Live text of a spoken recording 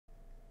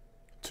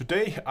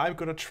Today I'm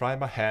gonna try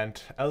my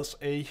hand as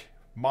a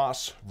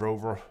Mars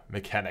rover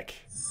mechanic.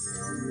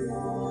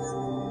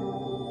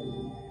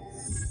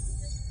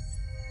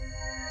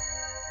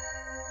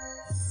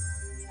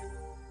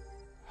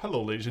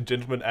 Hello ladies and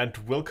gentlemen, and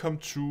welcome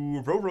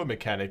to Rover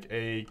Mechanic,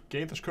 a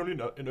game that's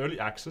currently in early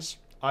access.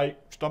 I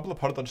stumbled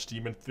upon it on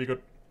Steam and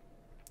figured,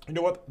 you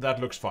know what,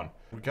 that looks fun.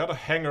 We got a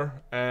hanger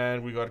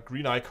and we got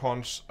green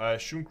icons. I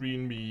assume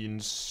green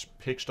means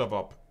pick stuff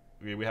up.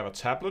 Okay, we have a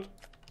tablet.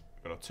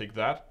 I'm gonna take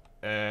that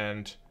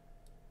and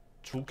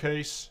tool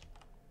case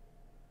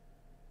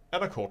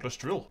and a cordless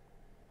drill.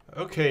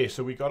 Okay,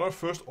 so we got our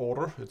first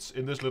order. It's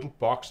in this little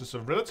box. It's a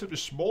relatively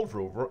small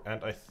rover,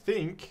 and I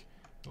think,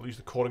 at least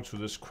according to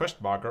this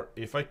quest marker,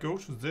 if I go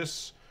to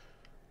this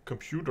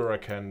computer I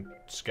can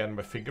scan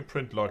my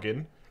fingerprint, log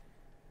in,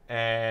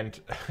 and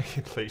I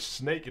can play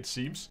Snake, it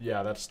seems.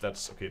 Yeah,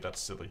 that's okay, that's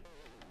silly.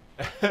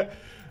 But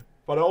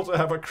I also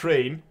have a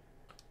crane.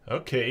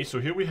 Okay, so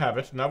here we have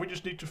it. Now we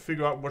just need to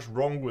figure out what's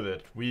wrong with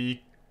it.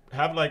 We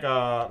have like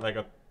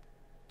a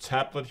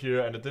tablet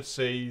here, and it did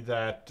say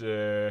that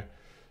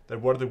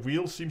that one of the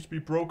wheels seems to be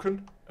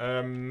broken.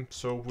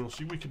 So we'll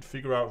see if we can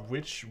figure out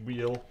which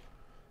wheel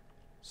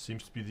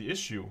seems to be the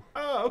issue.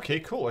 Ah, okay,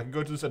 cool. I can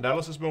go to this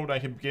analysis mode. I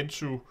can begin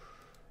to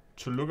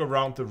look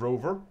around the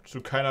rover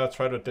to kind of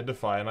try to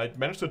identify, and I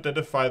managed to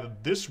identify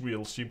that this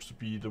wheel seems to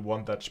be the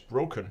one that's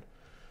broken.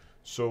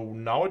 So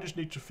now I just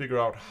need to figure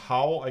out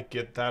how I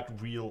get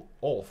that wheel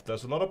off.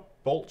 There's a lot of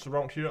bolts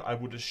around here. I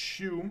would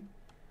assume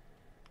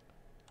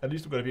at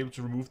least I'm going to be able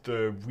to remove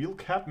the wheel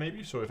cap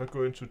maybe. So if I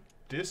go into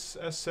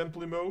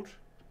disassembly mode,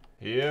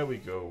 here we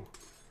go.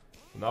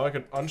 Now I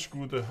can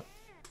unscrew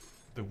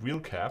the wheel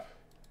cap.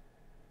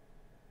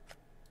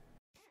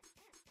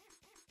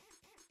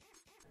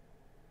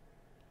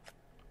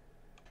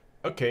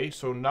 Okay,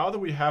 so now that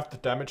we have the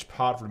damaged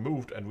part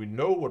removed and we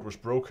know what was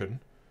broken,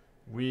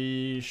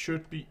 we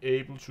should be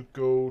able to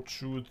go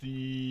to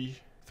the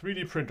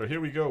 3D printer.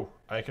 Here we go.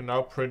 I can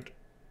now print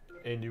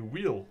a new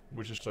wheel,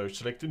 which is, so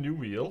select a new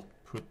wheel,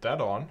 put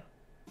that on,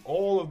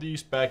 all of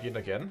these back in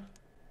again,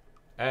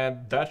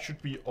 and that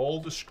should be all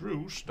the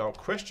screws. Now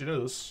question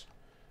is,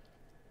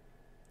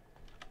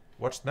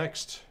 what's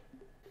next?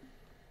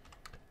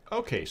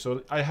 Okay,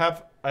 so I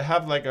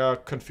have like a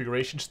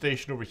configuration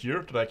station over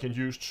here that I can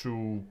use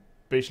to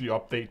basically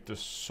update the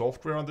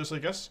software on this, I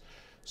guess.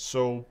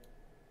 So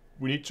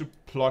we need to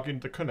plug in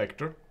the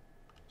connector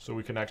so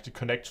we can actually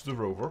connect to the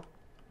rover,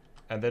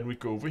 and then we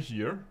go over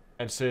here,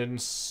 and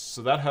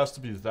so that has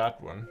to be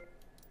that one,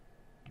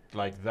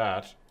 like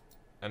that,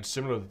 and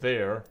similar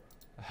there,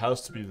 it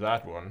has to be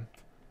that one.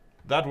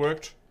 That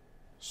worked.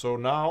 So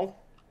now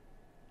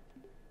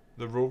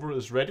the rover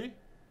is ready.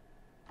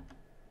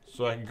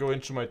 So I can go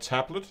into my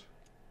tablet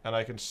and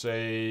I can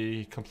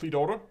say complete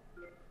order.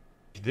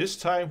 This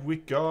time we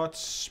got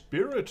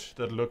Spirit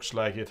that looks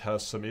like it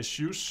has some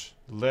issues.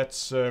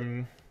 Let's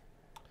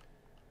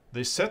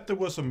they said there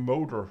was a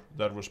motor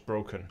that was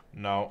broken.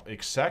 Now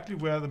exactly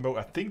where the motor,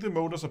 I think the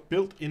motors are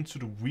built into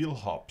the wheel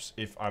hubs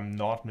if I'm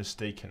not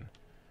mistaken.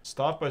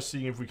 Start by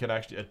seeing if we can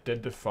actually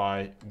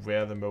identify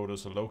where the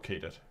motors are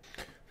located.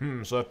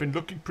 So I've been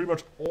looking pretty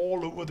much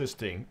all over this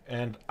thing,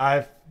 and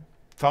I've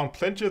found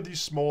plenty of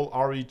these small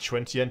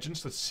RE20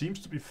 engines that seems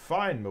to be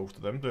fine, most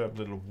of them. They're a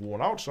little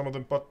worn out, some of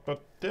them,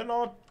 but they're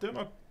not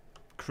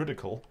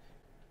critical.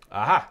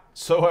 Aha!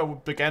 So I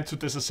began to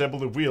disassemble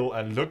the wheel,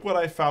 and look what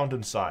I found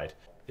inside.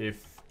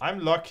 If I'm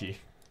lucky,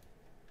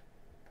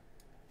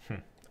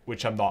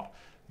 which I'm not,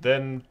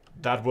 then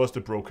that was the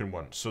broken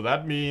one. So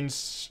that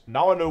means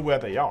now I know where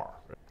they are.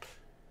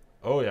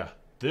 Oh yeah,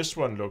 this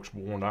one looks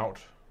worn out.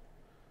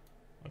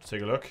 Let's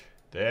take a look.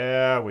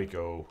 There we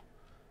go.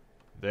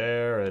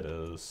 There it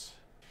is.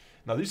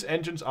 Now these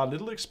engines are a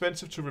little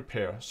expensive to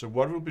repair, so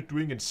what we'll be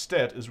doing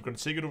instead is we're going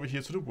to take it over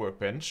here to the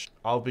workbench.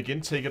 I'll begin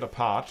taking it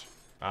apart.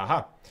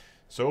 Aha.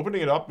 So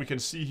opening it up, we can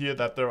see here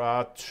that there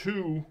are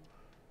two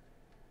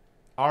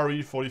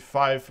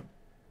RE45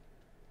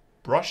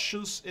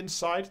 brushes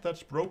inside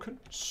that's broken.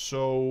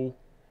 So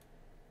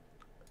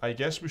I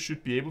guess we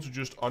should be able to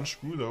just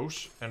unscrew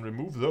those and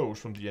remove those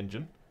from the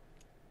engine.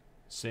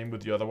 Same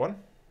with the other one.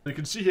 You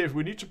can see here, if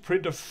we need to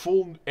print a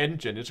full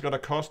engine, it's going to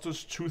cost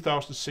us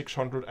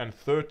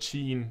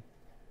 2,613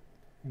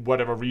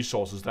 whatever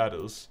resources that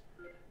is.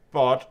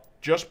 But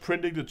just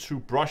printing the two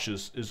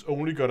brushes is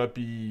only going to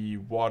be,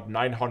 what,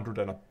 900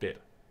 and a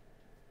bit.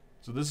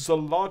 So this is a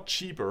lot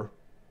cheaper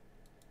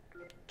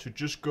to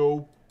just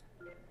go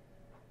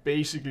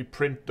basically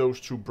print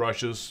those two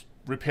brushes,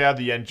 repair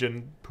the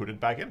engine, put it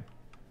back in.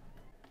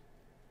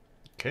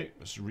 Okay,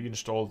 let's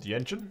reinstall the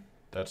engine.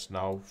 That's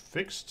now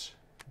fixed.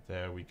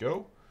 There we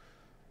go.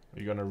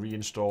 We're gonna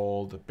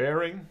reinstall the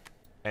bearing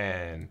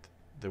and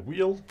the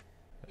wheel.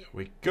 There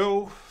we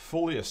go,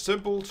 fully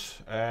assembled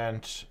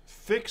and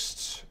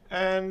fixed,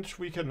 and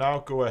we can now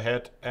go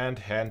ahead and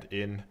hand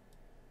in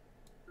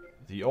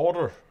the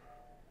order.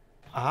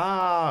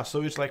 Ah,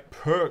 so it's like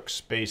perks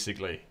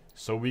basically.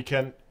 So we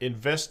can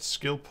invest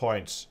skill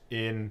points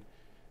into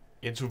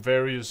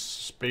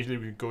various, basically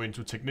we can go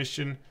into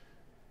technician,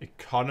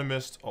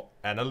 economist,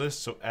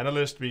 analyst. So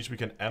analyst means we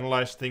can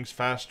analyze things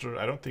faster.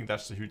 I don't think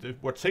that's the huge...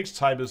 What takes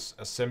time is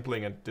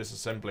assembling and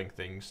disassembling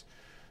things.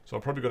 So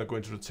I'm probably going to go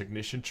into the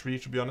technician tree,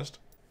 to be honest.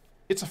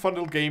 It's a fun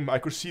little game. I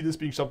could see this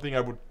being something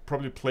I would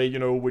probably play, you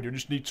know, when you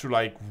just need to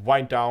like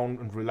wind down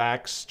and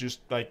relax.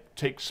 Just like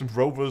take some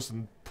rovers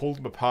and pull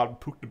them apart and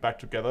put them back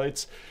together.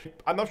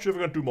 I'm not sure if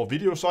we're going to do more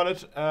videos on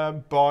it,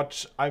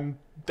 but I'm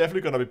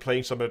definitely going to be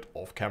playing some of it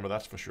off camera,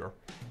 that's for sure.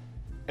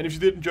 And if you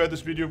did enjoy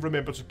this video,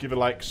 remember to give a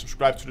like,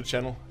 subscribe to the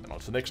channel, and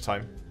until next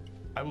time,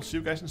 I will see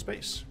you guys in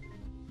space.